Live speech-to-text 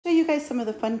guys some of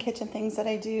the fun kitchen things that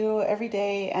I do every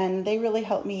day, and they really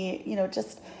help me, you know,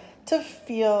 just to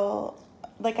feel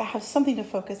like I have something to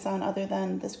focus on other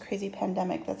than this crazy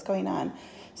pandemic that's going on.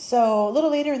 So a little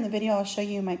later in the video, I'll show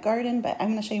you my garden, but I'm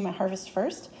going to show you my harvest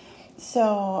first.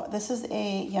 So this is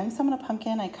a young Seminole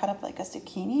pumpkin. I cut up like a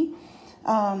zucchini.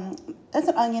 That's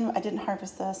an onion. I didn't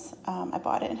harvest this. I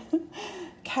bought it.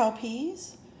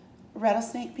 Cowpeas,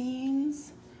 rattlesnake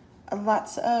beans,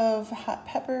 lots of hot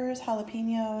peppers,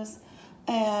 jalapenos,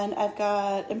 and I've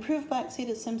got improved black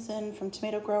seeded Simpson from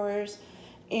Tomato Growers,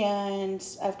 and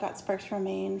I've got Sparks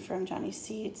Romaine from Johnny's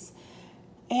Seeds.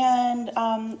 And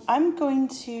I'm going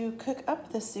to cook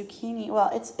up this zucchini. Well,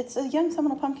 it's a young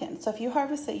Seminole pumpkin, so if you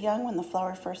harvest it young when the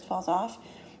flower first falls off,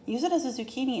 use it as a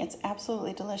zucchini. It's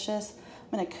absolutely delicious.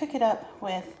 I'm going to cook it up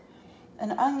with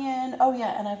an onion. Oh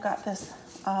yeah, and I've got this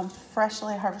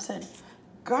freshly harvested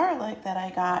garlic that I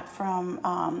got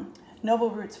from Noble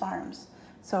Roots Farms.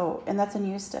 So, and that's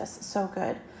in Eustis. So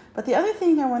good. But the other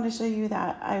thing I wanted to show you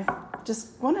that I've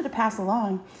just wanted to pass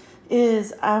along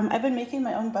is I've been making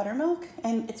my own buttermilk,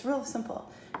 and it's real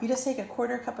simple. You just take a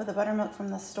 1/4 cup of the buttermilk from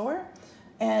the store,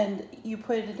 and you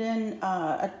put it in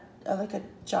like a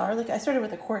jar. Like I started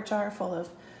with a quart jar full of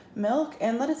milk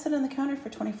and let it sit on the counter for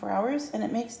 24 hours, and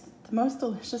it makes the most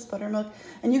delicious buttermilk.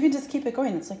 And you can just keep it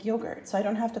going. It's like yogurt, so I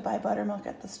don't have to buy buttermilk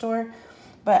at the store.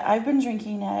 But I've been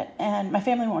drinking it, and my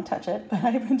family won't touch it, but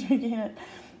I've been drinking it.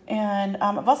 And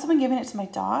I've also been giving it to my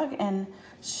dog, and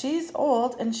she's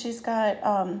old, and she's got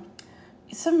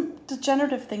some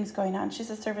degenerative things going on. She's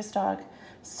a service dog.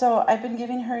 So I've been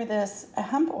giving her this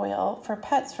hemp oil for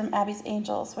pets from Abby's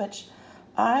Angels, which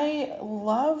I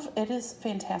love. It is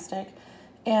fantastic.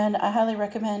 And I highly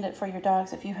recommend it for your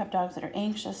dogs if you have dogs that are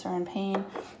anxious or in pain.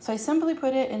 So I simply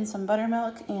put it in some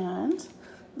buttermilk, and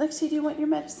Lexi, do you want your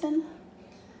medicine?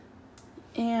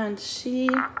 And she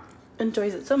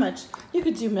enjoys it so much. You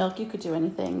could do milk, you could do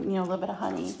anything, you know, a little bit of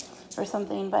honey or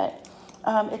something, but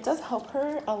it does help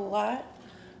her a lot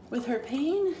with her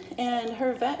pain. And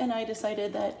her vet and I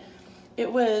decided that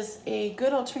it was a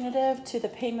good alternative to the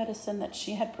pain medicine that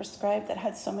she had prescribed that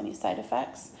had so many side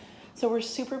effects. So we're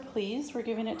super pleased. We're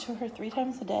giving it to her 3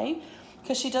 times a day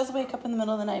because she does wake up in the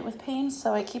middle of the night with pain.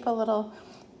 So I keep a little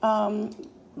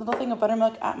thing of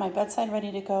buttermilk at my bedside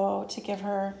ready to go to give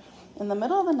her in the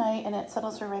middle of the night, and it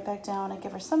settles her right back down. I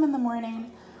give her some in the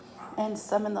morning and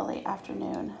some in the late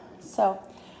afternoon. So,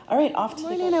 all right, off to the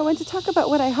garden. I want to talk about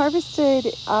what I harvested.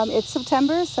 It's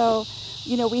September, so,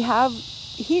 you know, we have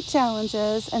heat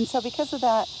challenges, and so because of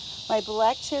that, my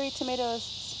black cherry tomatoes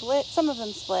split. Some of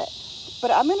them split,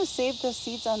 but I'm going to save the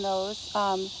seeds on those.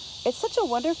 It's such a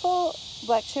wonderful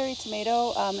black cherry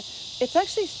tomato. It's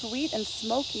actually sweet and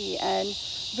smoky and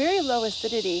very low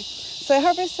acidity. So I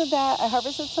harvested that. I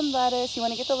harvested some lettuce. You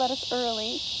want to get the lettuce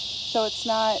early, so it's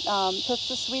not, so it's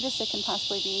the sweetest it can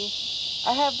possibly be.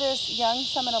 I have this young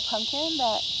Seminole pumpkin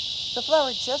that the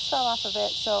flower just fell off of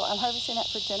it, so I'm harvesting that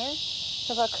for dinner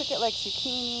because I'll cook it like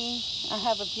zucchini. I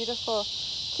have a beautiful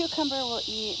cucumber we'll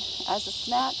eat as a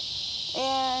snack.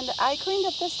 And I cleaned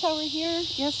up this tower here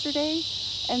yesterday,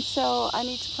 and so I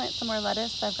need to plant some more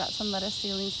lettuce. I've got some lettuce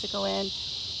seedlings to go in.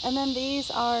 And then these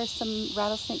are some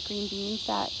rattlesnake green beans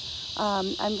that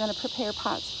I'm going to prepare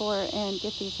pots for and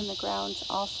get these in the ground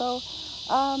also.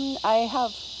 I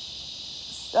have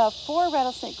 4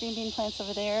 rattlesnake green bean plants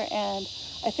over there, and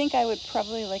I think I would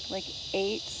probably like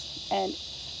 8. And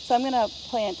so I'm going to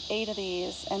plant 8 of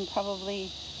these and probably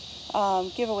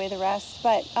give away the rest.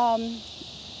 But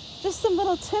just some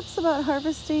little tips about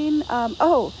harvesting.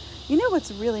 Oh, you know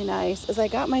what's really nice is I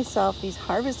got myself these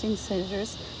harvesting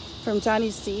scissors from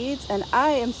Johnny's Seeds, and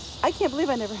I can't believe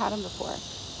I never had them before.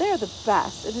 They're the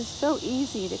best. It is so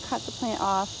easy to cut the plant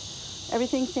off.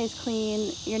 Everything stays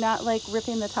clean. You're not like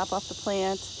ripping the top off the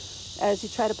plant as you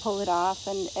try to pull it off,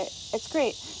 and it's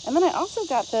great. And then I also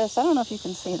got this. I don't know if you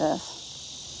can see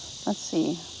this. Let's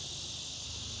see.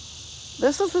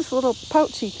 This is this little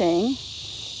pouchy thing,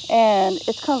 and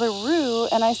it's called a roux,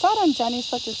 and I saw it on Johnny's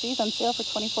Selected Seeds on sale for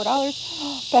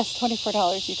 $24. Best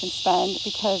 $24 you can spend,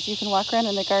 because you can walk around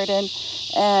in the garden,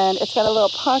 and it's got a little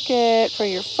pocket for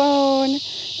your phone,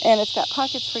 and it's got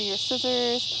pockets for your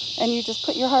scissors, and you just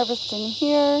put your harvest in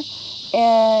here,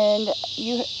 and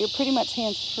you're pretty much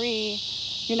hands-free.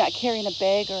 You're not carrying a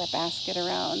bag or a basket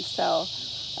around. So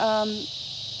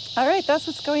all right, that's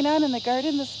what's going on in the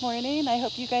garden this morning. I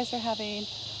hope you guys are having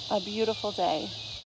a beautiful day.